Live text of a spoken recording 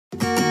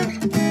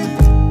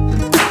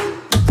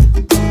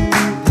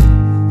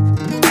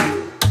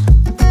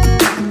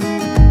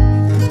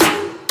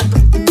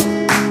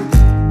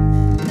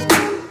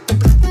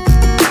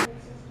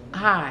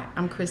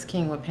Chris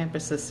King with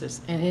Pampered Sisters,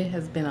 and it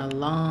has been a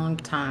long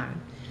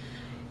time.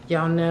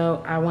 Y'all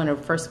know,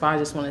 first of all, I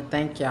just want to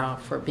thank y'all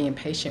for being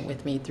patient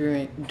with me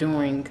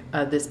during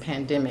this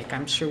pandemic.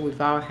 I'm sure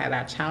we've all had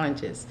our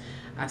challenges.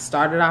 I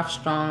started off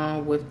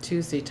strong with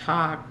Tuesday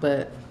Talk,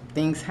 but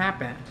things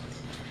happen.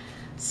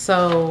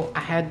 So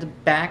I had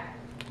to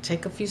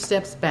take a few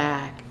steps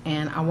back,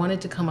 and I wanted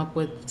to come up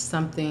with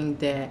something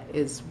that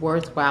is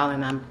worthwhile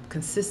and I'm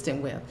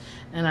consistent with.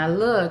 And I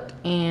looked,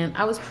 and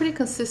I was pretty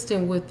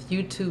consistent with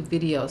YouTube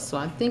videos. So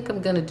I think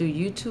I'm gonna do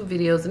YouTube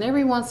videos, and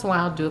every once in a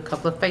while I'll do a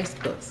couple of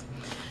Facebooks.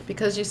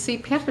 Because you see,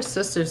 Pampered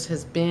Sisters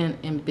has been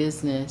in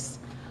business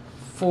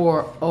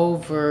for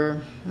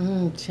over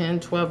 10,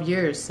 12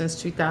 years, since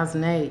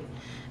 2008.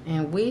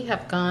 And we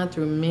have gone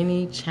through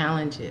many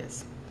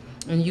challenges.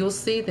 And you'll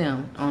see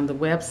them on the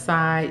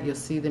website, you'll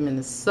see them in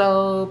the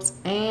soaps,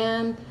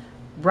 and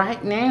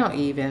right now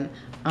even,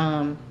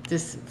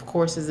 this of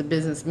course is a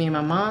business me and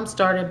my mom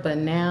started, but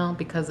now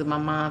because of my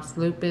mom's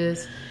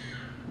lupus,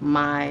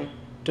 my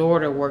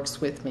daughter works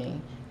with me.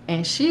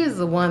 And she is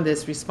the one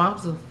that's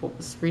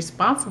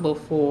responsible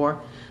for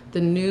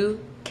the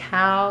new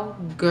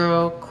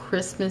Cowgirl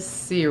Christmas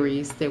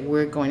series that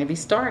we're going to be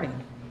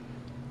starting.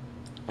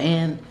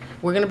 And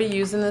we're going to be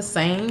using the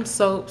same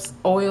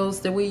oils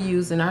that we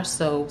use in our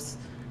soaps: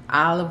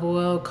 olive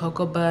oil,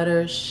 cocoa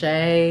butter,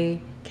 Shea,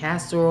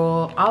 castor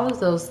oil, all of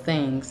those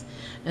things.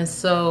 And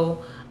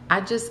so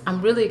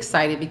I'm really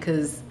excited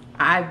because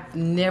I've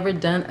never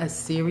done a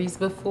series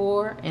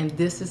before, and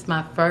this is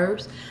my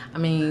first. I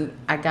mean,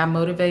 I got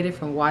motivated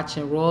from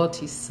watching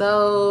Royalty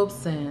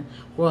Soaps and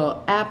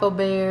Royal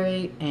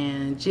Appleberry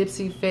and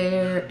Gypsy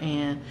Fair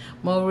and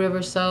Mo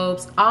River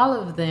Soaps, all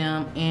of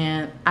them,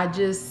 and I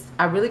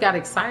really got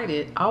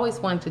excited. I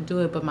always wanted to do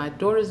it, but my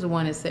daughter's the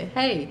one that said,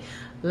 hey,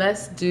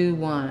 let's do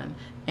one,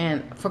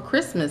 and for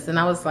Christmas. And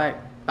I was like,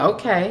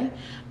 okay.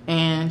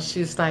 And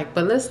she's like,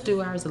 but let's do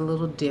ours a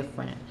little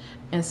different.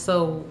 And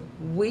so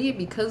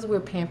because we're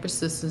Pampered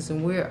Sisters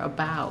and we're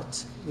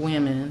about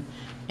women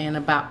and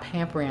about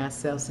pampering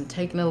ourselves and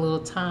taking a little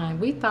time,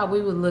 we thought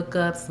we would look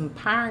up some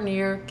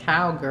pioneer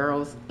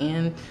cowgirls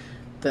in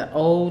the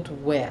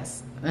Old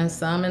West and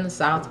some in the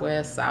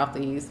Southwest,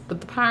 Southeast,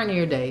 but the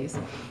pioneer days.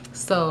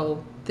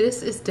 So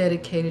this is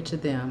dedicated to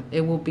them.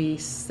 It will be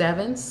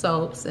 7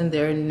 soaps, and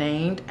they're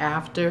named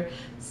after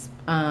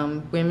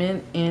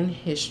women in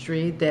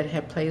history that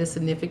have played a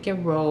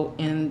significant role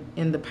in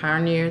the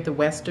pioneer, the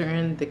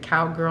Western, the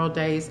cowgirl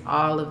days,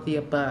 all of the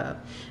above.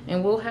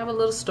 And we'll have a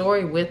little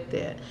story with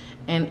it.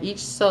 And each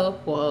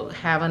soap will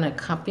have an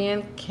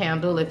accompanying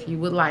candle if you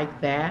would like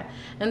that.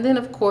 And then,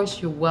 of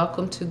course, you're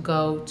welcome to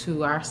go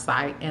to our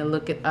site and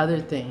look at other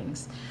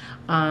things.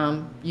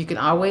 You can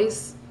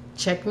always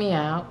check me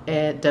out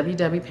at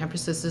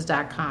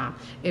www.PamperedSisters.com.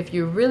 If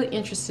you're really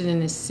interested in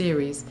this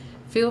series,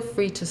 feel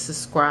free to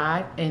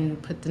subscribe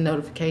and put the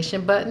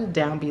notification button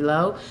down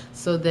below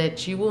so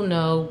that you will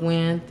know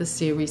when the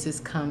series is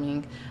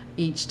coming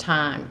each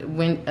time,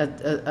 when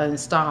an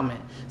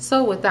installment.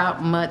 So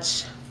without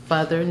much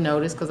further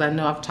notice, because I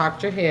know I've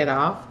talked your head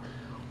off,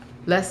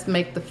 let's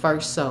make the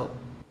first soap.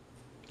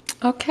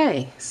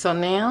 Okay, so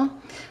now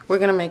we're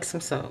gonna make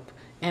some soap.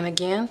 And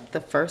again,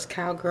 the first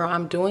cowgirl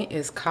I'm doing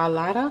is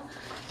Carlotta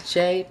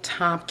J.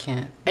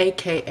 Tompkins,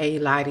 aka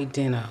Lottie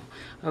Deno.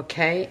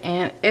 Okay,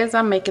 and as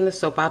I'm making the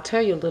soap, I'll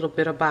tell you a little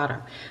bit about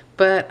her.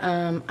 But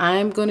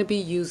I'm going to be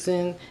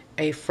using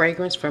a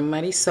fragrance from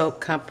Muddy Soap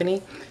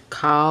Company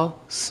called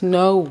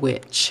Snow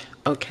Witch.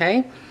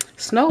 Okay,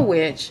 Snow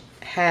Witch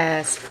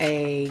has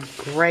a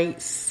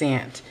great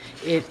scent.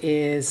 It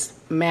is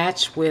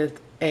matched with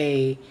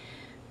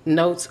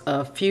notes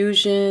of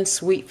fusion,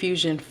 sweet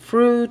fusion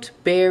fruit,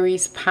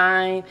 berries,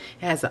 pine. It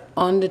has an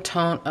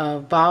undertone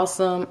of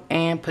balsam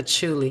and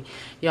patchouli.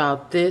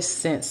 Y'all, this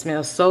scent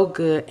smells so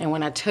good, and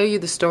when I tell you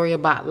the story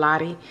about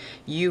Lottie,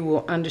 you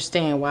will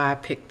understand why I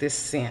picked this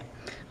scent.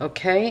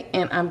 Okay,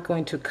 and I'm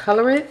going to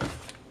color it.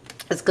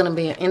 It's going to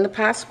be an in the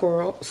pie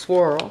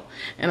swirl,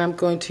 and I'm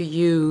going to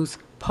use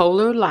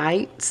Polar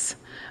Lights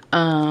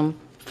from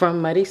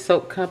Muddy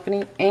Soap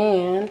Company,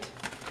 and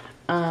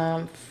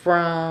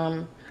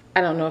from, I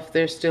don't know if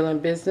they're still in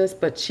business,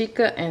 but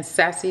Chica and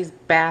Sassy's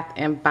Bath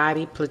and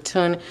Body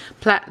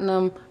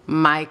Platinum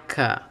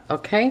Mica.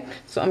 Okay,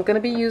 so I'm going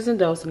to be using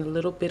those and a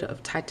little bit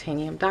of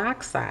titanium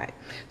dioxide.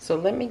 So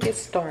let me get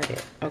started.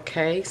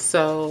 Okay,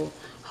 so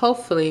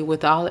hopefully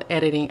with all the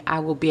editing, I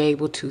will be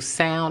able to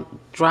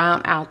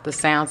drown out the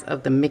sounds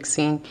of the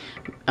mixer.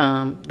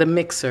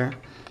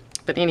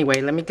 But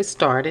anyway, let me get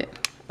started.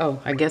 Oh,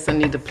 I guess I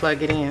need to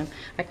plug it in.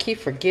 I keep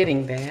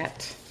forgetting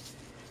that.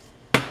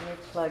 Let me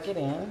plug it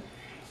in.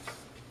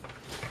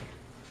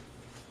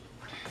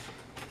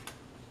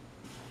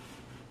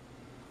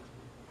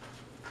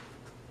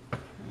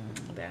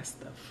 That's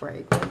the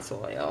fragrance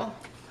oil.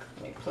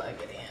 Let me plug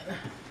it in.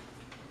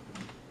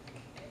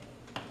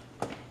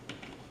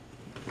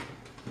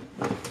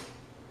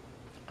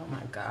 Oh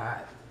my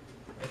God.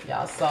 If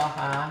y'all saw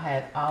how I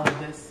had all of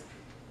this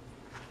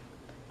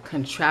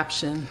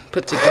contraption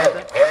put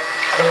together.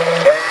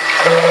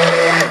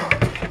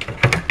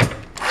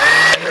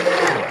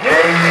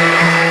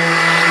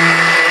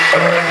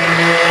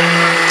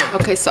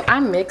 Okay, so I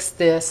mixed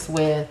this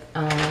with,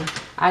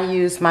 I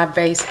use, my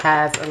base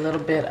has a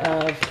little bit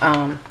of,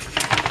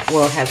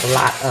 well, it has a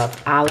lot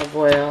of olive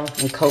oil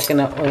and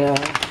coconut oil,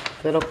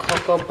 little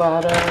cocoa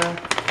butter,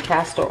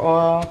 castor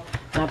oil,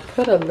 and I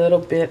put a little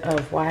bit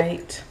of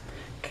white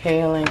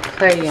kaolin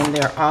clay in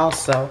there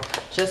also,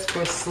 just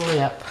for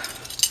slip.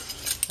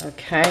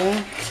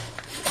 Okay.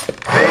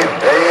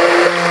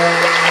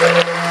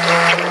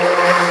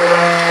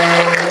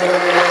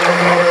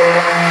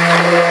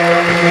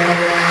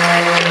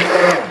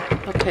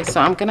 Okay,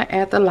 so I'm gonna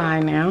add the lye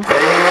now.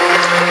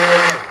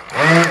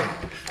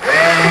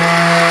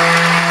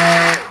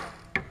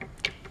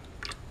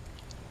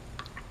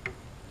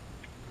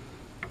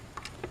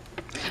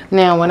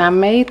 Now, when I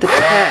made the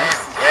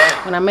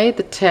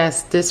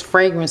test, this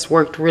fragrance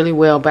worked really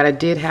well, but I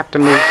did have to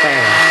move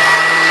fast.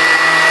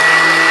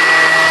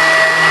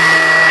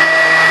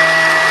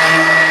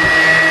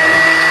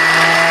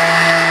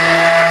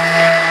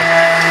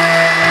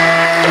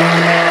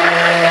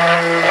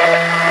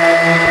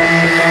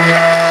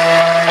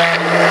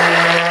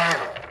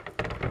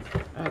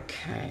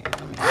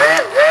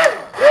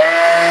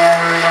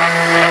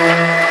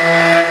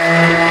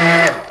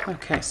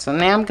 Okay, so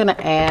now I'm gonna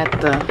add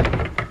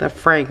the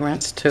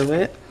fragrance to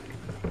it.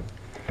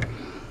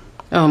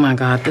 Oh my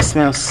God, this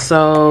smells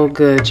so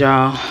good,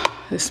 y'all.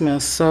 This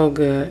smells so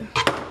good.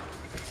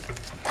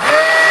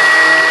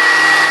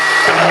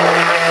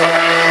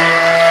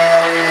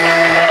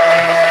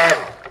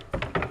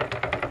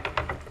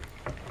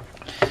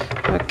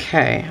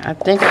 Okay, I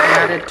think I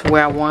got it to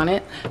where I want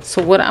it.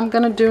 So what I'm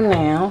gonna do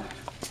now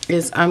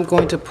is I'm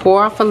going to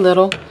pour off a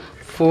little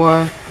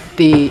for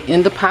the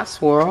in the pot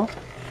swirl.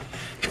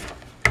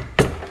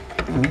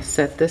 Let me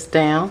set this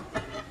down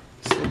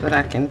so that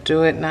I can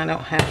do it and I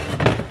don't have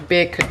a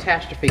big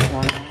catastrophe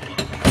going on.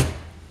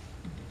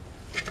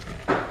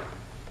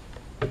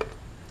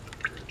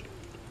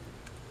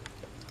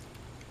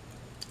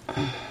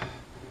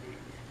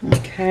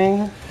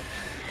 Okay.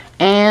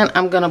 And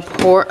I'm gonna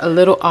pour a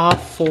little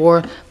off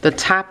for the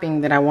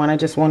topping that I want. I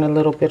just want a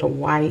little bit of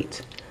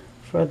white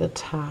for the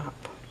top.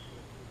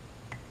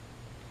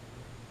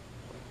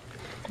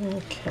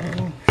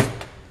 Okay.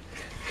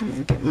 Let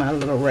me get my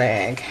little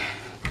rag.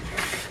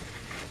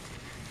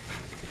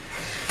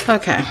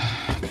 Okay.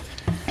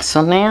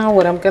 So now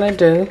what I'm gonna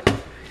do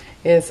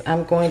is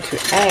I'm going to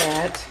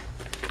add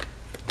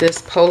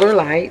this Polar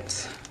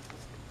Light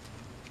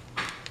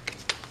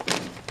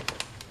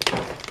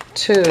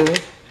to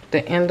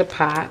the end of the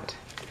pot.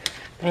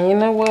 And you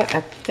know what?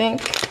 I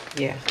think,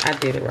 yeah, I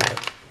did it right.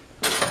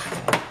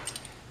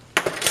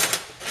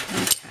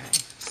 Okay,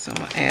 so I'm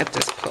gonna add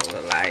this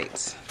Polar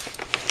Light.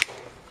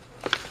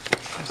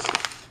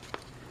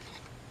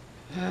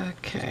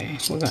 Okay,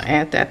 we're gonna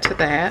add that to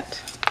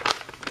that.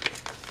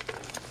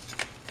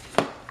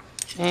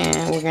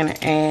 And we're gonna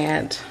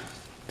add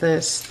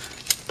this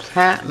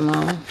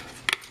platinum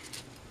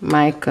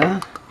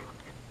mica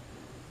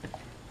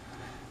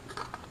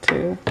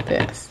to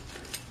this.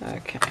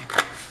 Okay.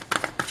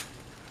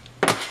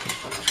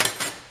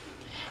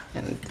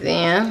 And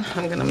then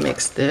I'm gonna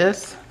mix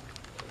this.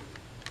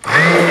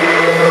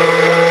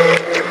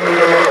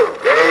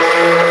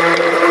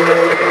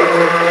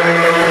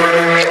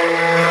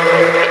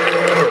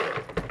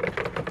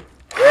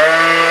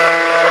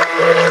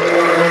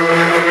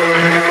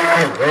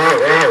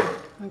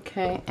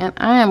 Okay, and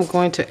I am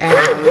going to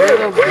add a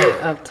little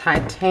bit of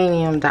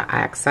titanium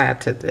dioxide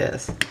to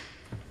this.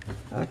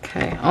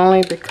 Okay,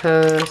 only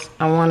because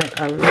I want it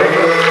a little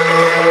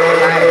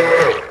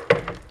lighter.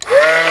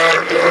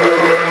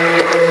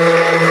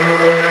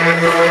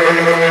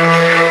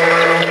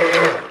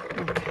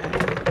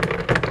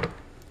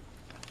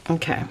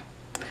 Okay,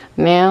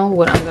 now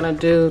what I'm gonna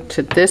do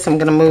to this, I'm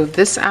gonna move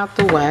this out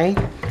the way.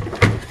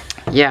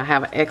 Yeah, I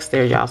have an X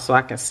there, y'all, so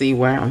I can see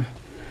where I'm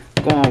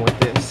going with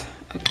this.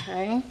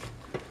 Okay.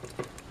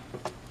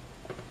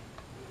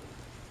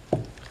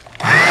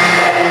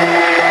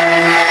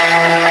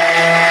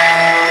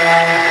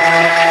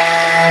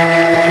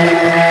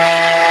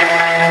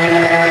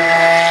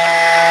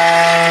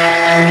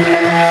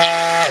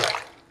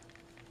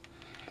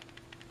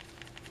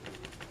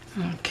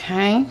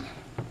 Okay,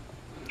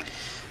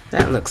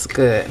 that looks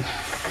good.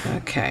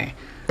 Okay,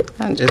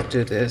 I'll just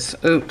do this.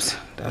 Oops,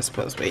 that's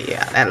supposed to be,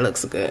 yeah, that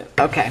looks good.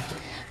 Okay,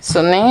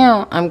 so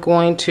now I'm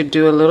going to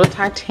do a little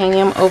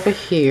titanium over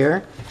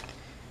here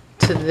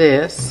to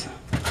this.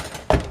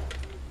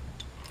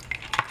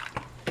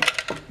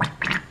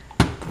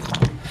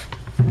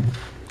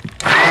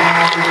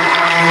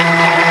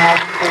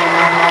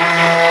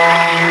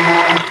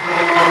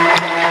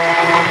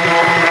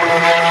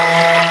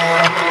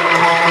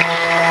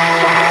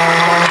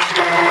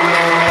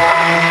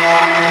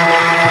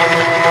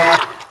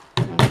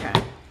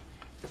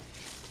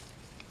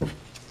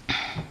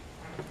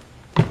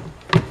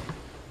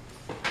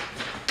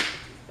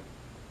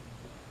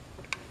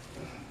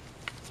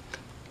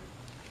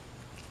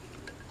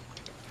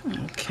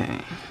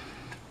 Okay,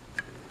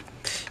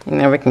 you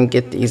never can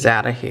get these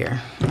out of here.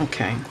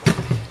 Okay,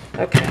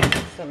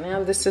 so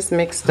now this is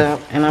mixed up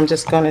and I'm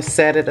just going to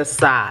set it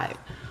aside.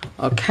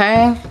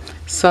 Okay,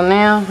 so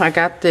now I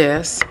got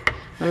this.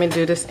 Let me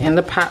do this in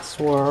the pot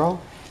swirl.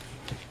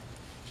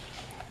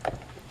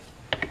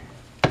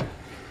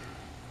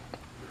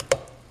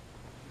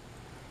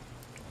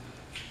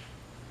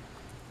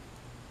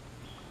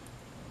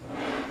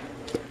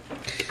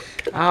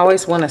 I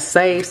always want to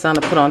save some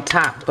to put on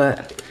top,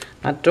 but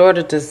my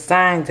daughter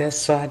designed this,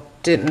 so I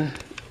didn't.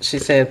 She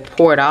said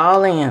pour it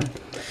all in.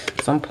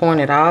 So I'm pouring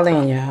it all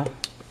in, y'all.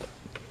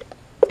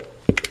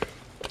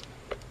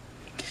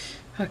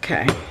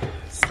 Okay,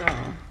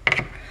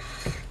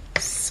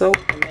 so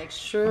make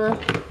sure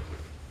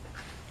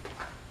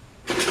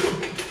that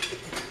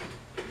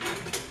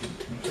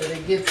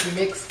it gets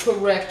mixed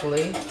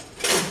correctly.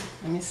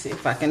 Let me see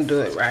if I can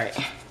do it right.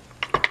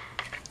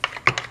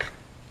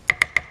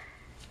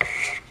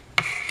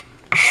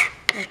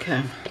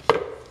 Okay.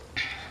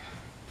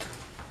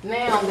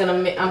 Now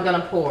I'm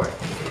gonna pour it.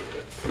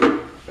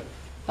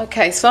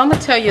 Okay, so I'm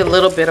gonna tell you a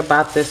little bit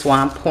about this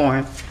while I'm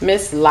pouring.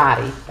 Miss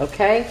Lottie,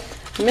 okay?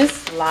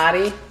 Miss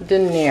Lottie De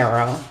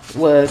Niro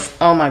was,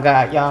 oh my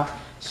God, y'all,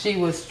 she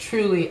was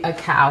truly a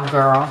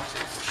cowgirl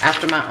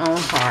after my own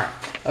heart.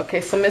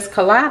 Okay, so Miss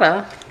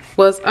Colada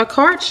was a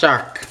card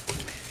shark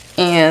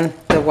in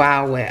the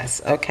Wild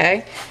West,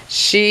 okay?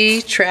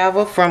 She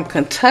traveled from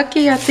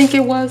Kentucky, I think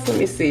it was, let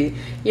me see.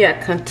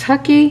 Yeah,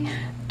 Kentucky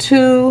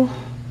to,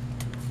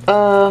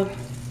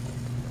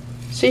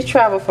 she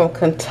traveled from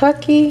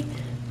Kentucky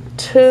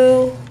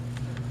to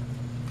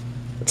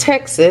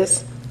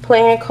Texas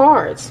playing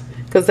cards,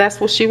 because that's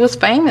what she was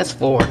famous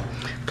for,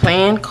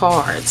 playing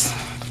cards.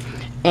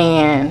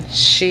 And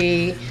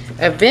she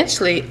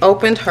eventually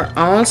opened her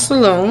own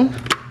saloon,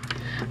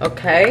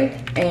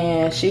 okay?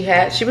 And she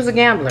was a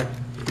gambler.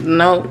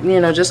 No, you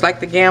know, just like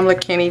the gambler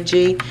Kenny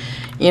G,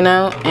 you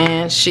know,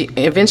 and she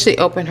eventually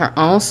opened her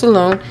own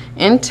saloon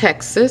in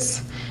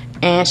Texas,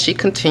 and she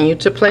continued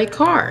to play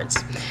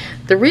cards.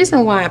 The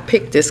reason why I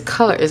picked this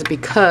color is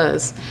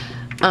because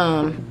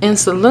in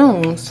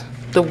saloons,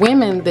 the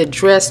women that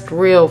dressed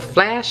real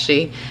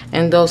flashy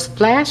and those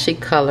flashy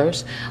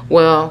colors,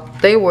 well,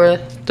 they were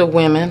the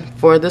women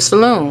for the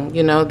saloon,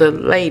 you know, the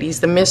ladies,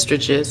 the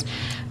mistresses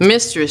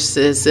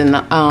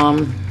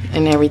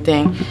and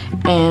everything.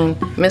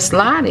 And Miss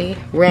Lottie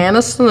ran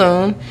a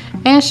saloon,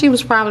 and she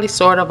was probably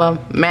sort of a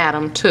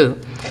madam too.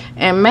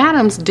 And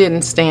madams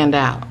didn't stand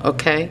out,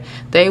 okay?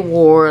 They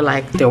wore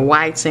like their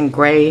whites and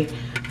gray,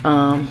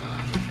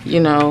 you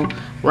know,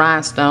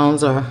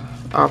 rhinestones or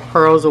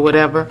pearls or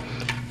whatever.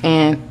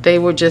 And they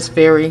were just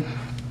very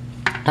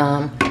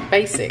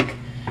basic.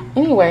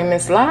 Anyway,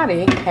 Miss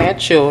Lottie had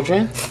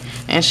children,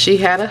 and she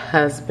had a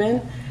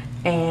husband,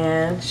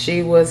 and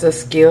she was a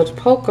skilled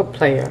poker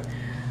player.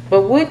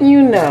 But wouldn't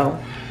you know,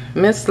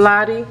 Miss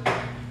Lottie,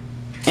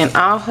 in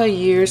all her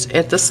years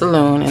at the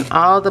saloon and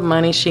all the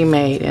money she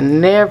made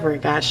and never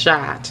got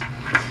shot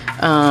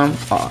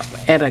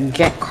at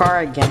a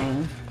card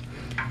game,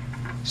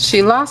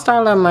 she lost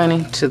all her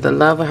money to the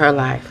love of her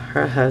life,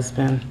 her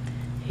husband.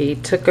 He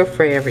took her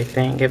for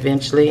everything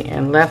eventually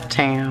and left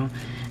town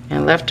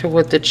and left her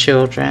with the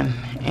children,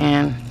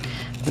 and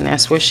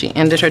that's where she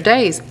ended her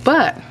days.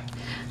 But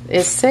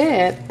it's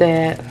said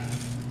that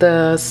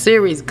the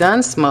series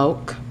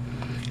Gunsmoke,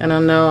 and I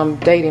know I'm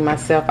dating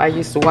myself, I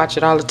used to watch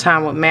it all the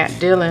time with Matt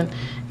Dillon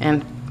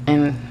and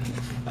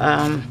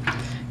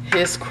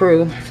his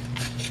crew,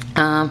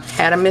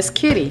 had a Miss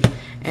Kitty,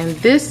 and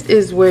this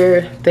is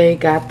where they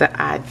got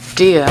the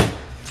idea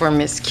for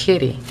Miss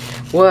Kitty,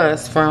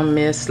 was from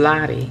Miss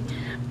Lottie,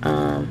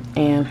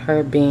 and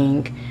her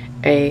being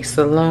a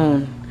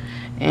saloon.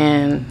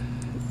 And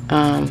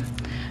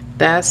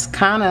that's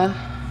kind of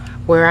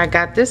where I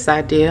got this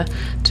idea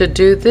to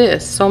do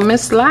this. So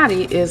Miss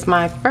Lottie is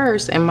my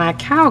first in my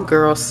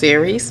Cowgirl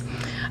series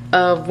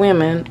of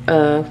women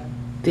of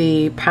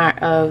the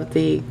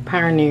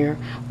Pioneer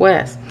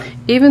West.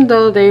 Even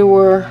though they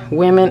were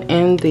women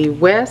in the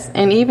West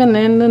and even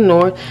in the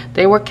North,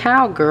 they were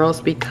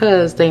cowgirls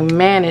because they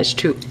managed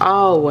to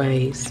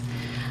always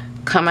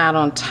come out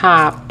on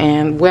top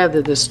and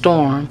weather the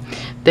storm.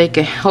 They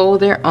could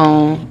hold their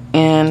own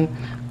in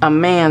a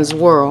man's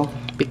world,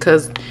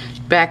 because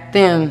back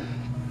then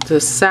the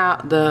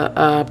South,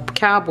 the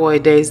cowboy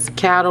days, the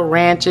cattle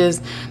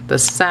ranches, the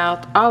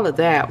South, all of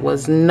that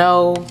was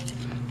no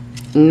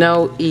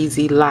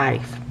easy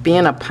life.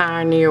 Being a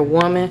pioneer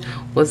woman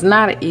was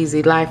not an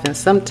easy life, and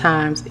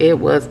sometimes it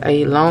was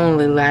a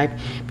lonely life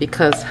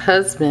because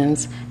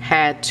husbands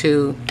had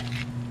to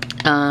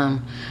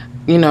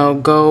you know,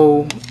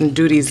 go and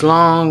do these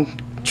long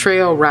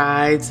trail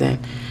rides and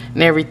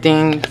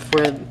everything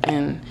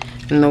and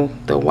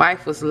the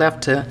wife was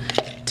left to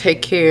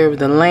take care of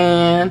the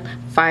land,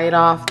 fight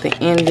off the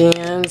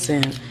Indians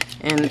and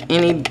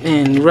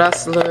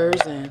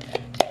rustlers and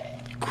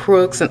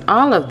crooks and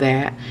all of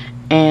that.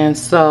 And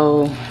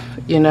so,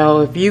 you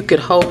know, if you could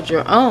hold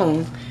your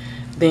own,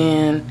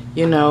 then,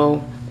 you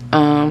know,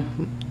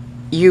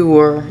 you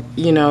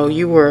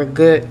were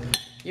good,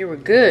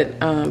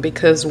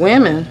 because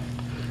women,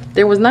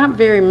 there was not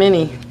very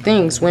many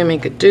things women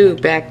could do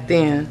back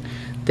then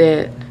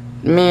that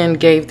men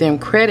gave them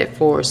credit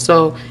for.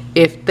 So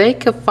if they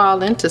could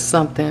fall into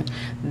something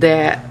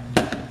that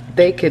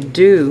they could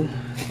do,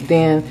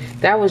 then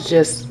that was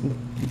just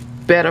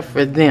better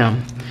for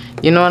them.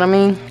 You know what I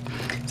mean?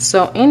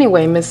 So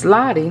anyway, Miss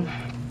Lottie,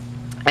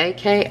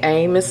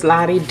 aka Miss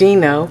Lottie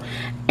Dino,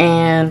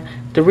 and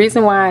the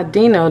reason why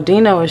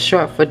Dino is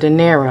short for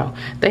dinero.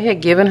 They had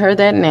given her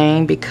that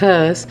name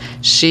because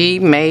she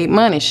made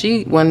money.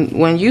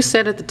 When you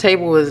sat at the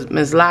table with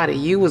Miss Lottie,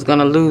 you was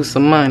gonna lose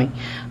some money,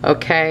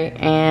 okay?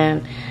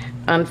 And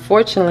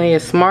unfortunately,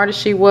 as smart as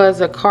she was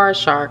a card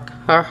shark,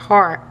 her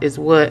heart is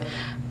what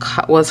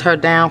was her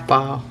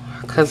downfall.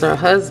 Cause her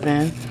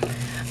husband,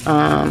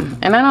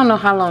 and I don't know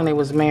how long they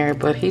was married,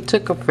 but he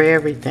took her for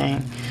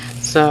everything.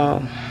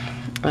 So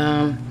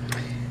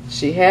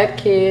she had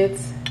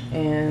kids.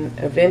 And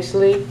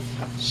eventually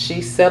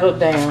she settled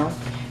down.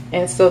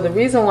 And so the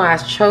reason why I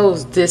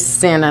chose this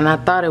scent, and I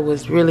thought it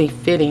was really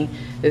fitting,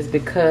 is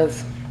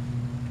because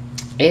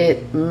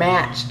it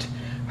matched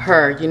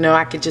her. You know,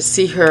 I could just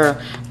see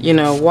her, you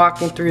know,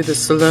 walking through the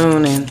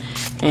saloon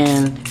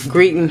and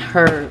greeting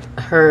her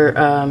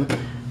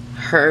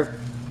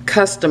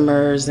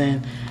customers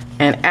and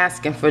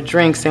asking for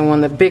drinks. And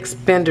when the big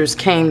spenders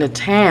came to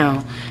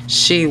town,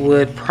 she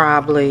would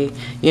probably,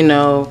 you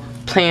know,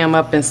 play them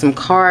up in some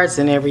cards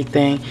and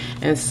everything.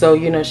 And so,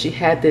 you know, she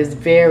had this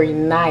very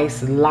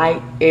nice, light,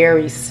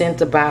 airy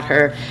scent about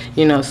her,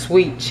 you know,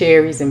 sweet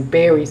cherries and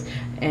berries.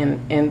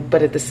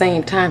 But at the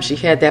same time, she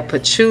had that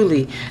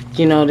patchouli,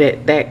 you know,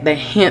 that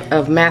hint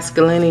of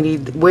masculinity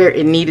where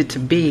it needed to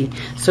be,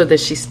 so that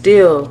she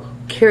still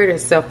carried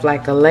herself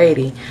like a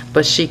lady,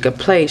 but she could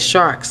play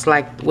sharks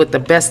like with the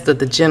best of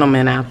the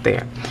gentlemen out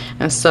there.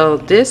 And so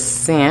this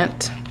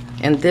scent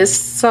and this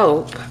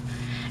soap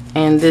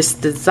and this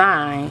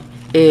design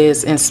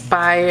is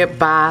inspired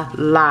by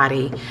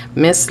Lottie,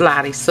 Miss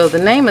Lottie. So the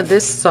name of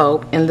this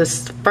soap in the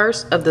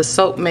first of the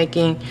soap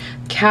making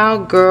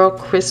Cowgirl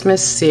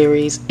Christmas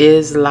series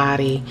is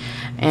Lottie.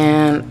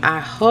 And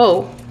I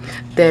hope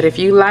that if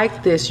you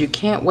like this, you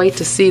can't wait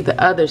to see the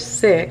other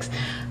 6.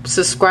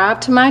 Subscribe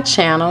to my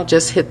channel.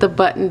 Just hit the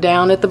button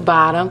down at the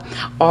bottom,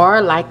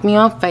 or like me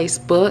on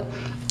Facebook.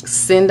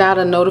 Send out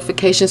a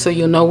notification so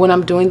you'll know when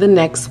I'm doing the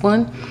next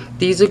one.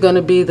 These are going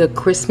to be the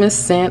Christmas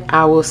scent.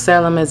 I will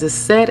sell them as a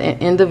set and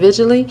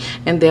individually,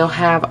 and they'll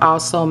have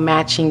also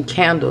matching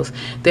candles.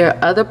 There are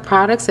other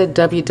products at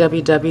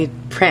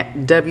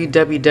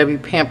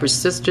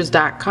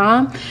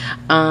www.PamperedSisters.com.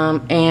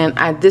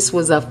 And this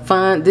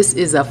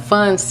is a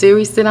fun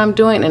series that I'm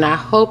doing, and I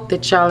hope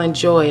that y'all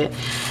enjoy it.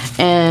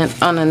 And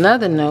on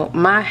another note,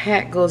 my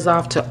hat goes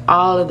off to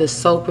all of the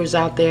soapers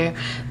out there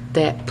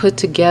that put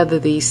together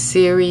these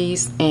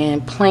series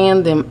and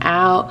plan them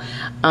out.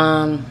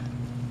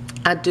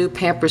 I do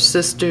Pampered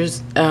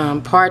Sisters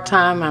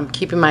part-time. I'm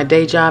keeping my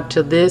day job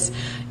till this,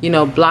 you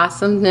know,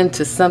 blossomed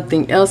into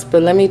something else.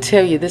 But let me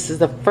tell you, this is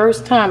the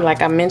first time,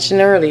 like I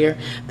mentioned earlier,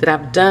 that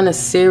I've done a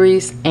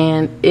series,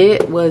 and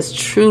it was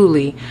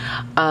truly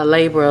a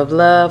labor of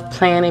love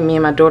planning. Me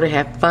and my daughter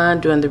had fun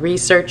doing the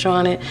research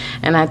on it,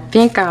 and I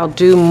think I'll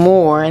do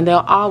more, and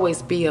they'll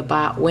always be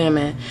about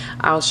women.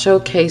 I'll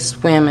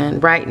showcase women.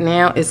 Right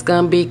now it's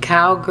gonna be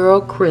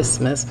Cowgirl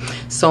Christmas.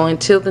 So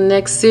until the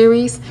next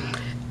series,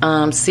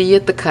 see you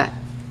at the cut.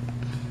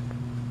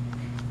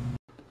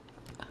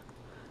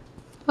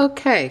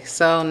 Okay,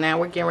 so now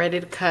we're getting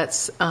ready to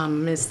cut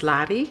Miss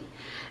Lottie,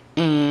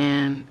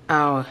 and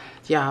oh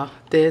y'all,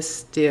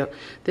 this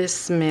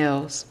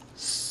smells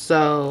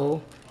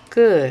so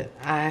good.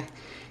 I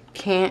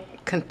can't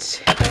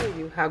tell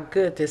you how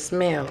good this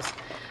smells.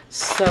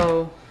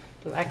 So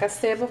like I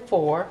said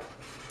before,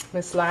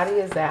 Miss Lottie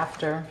is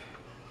after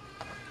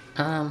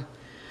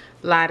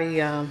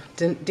Lottie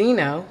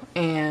Dino,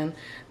 and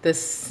the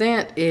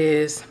scent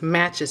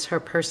matches her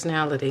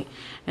personality,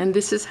 and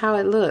this is how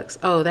it looks.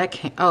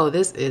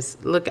 This is,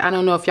 look, I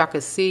don't know if y'all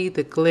could see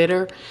the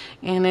glitter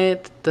in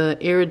it, the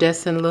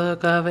iridescent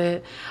look of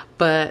it,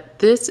 but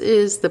this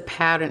is the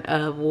pattern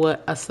of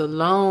what a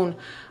salon,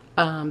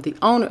 the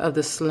owner of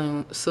the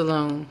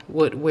saloon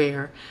would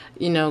wear,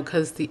 you know,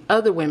 because the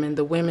other women,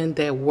 the women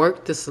that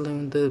worked the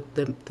saloon,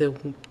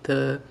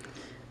 the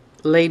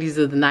ladies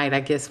of the night, I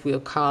guess we'll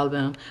call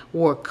them,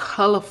 wore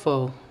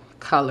colorful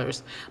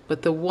colors,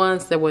 but the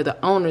ones that were the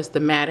owners, the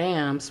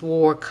madames,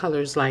 wore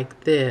colors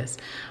like this.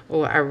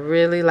 Oh, I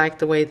really like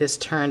the way this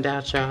turned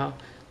out, y'all.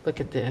 Look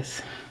at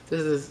this.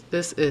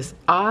 This is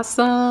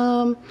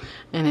awesome,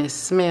 and it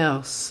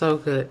smells so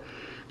good.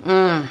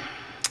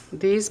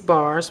 These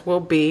bars will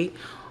be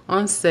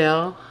on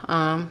sale.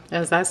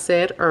 As I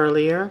said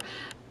earlier,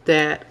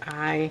 that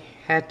I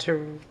had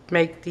to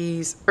make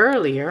these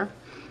earlier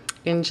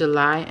in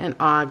July and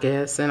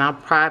August, and I'll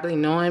probably,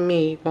 knowing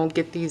me, won't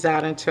get these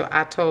out until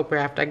October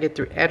after I get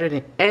through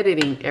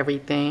editing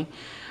everything.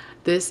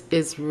 This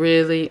is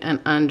really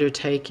an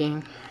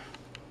undertaking.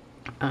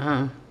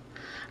 I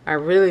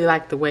really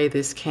like the way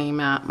this came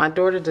out. My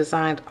daughter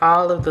designed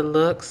all of the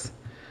looks.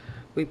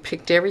 We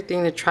picked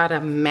everything to try to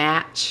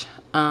match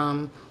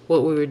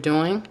what we were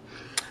doing.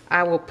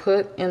 I will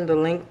put in the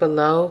link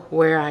below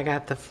where I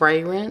got the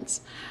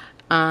fragrance.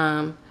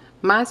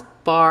 My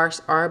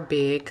bars are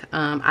big.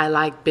 I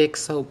like big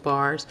soap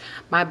bars.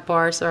 My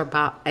bars are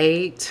about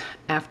 8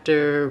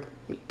 after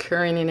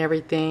curing and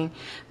everything.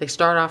 They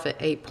start off at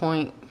 8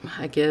 point,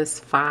 I guess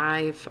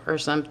 5 or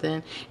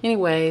something.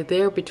 Anyway,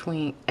 they're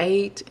between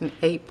 8 and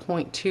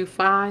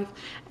 8.25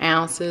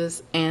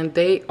 ounces, and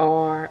they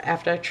are,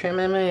 after I trim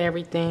them and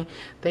everything,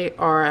 they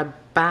are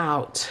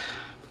about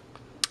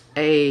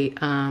a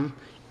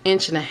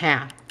inch and a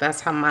half. That's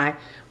how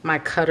my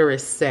cutter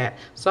is set.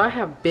 So I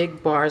have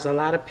big bars. A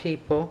lot of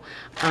people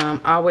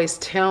always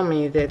tell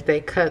me that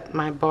they cut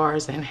my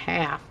bars in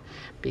half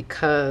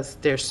because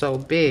they're so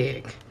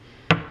big.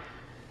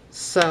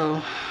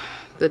 So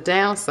the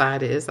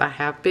downside is I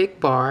have big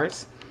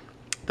bars.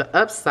 The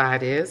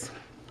upside is,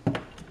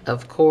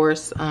 of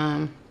course,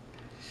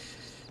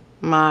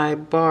 my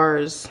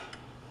bars,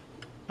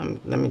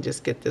 let me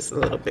just get this a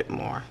little bit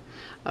more.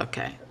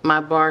 Okay, my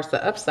bars,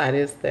 the upside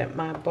is that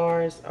my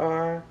bars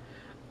are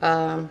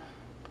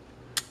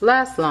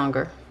last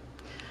longer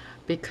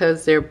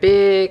because they're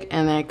big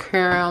and they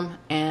cure them.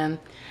 And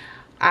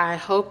I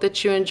hope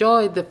that you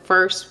enjoyed the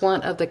first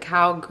one of the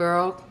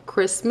Cowgirl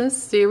Christmas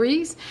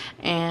series,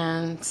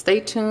 and stay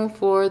tuned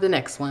for the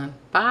next one.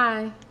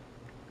 Bye.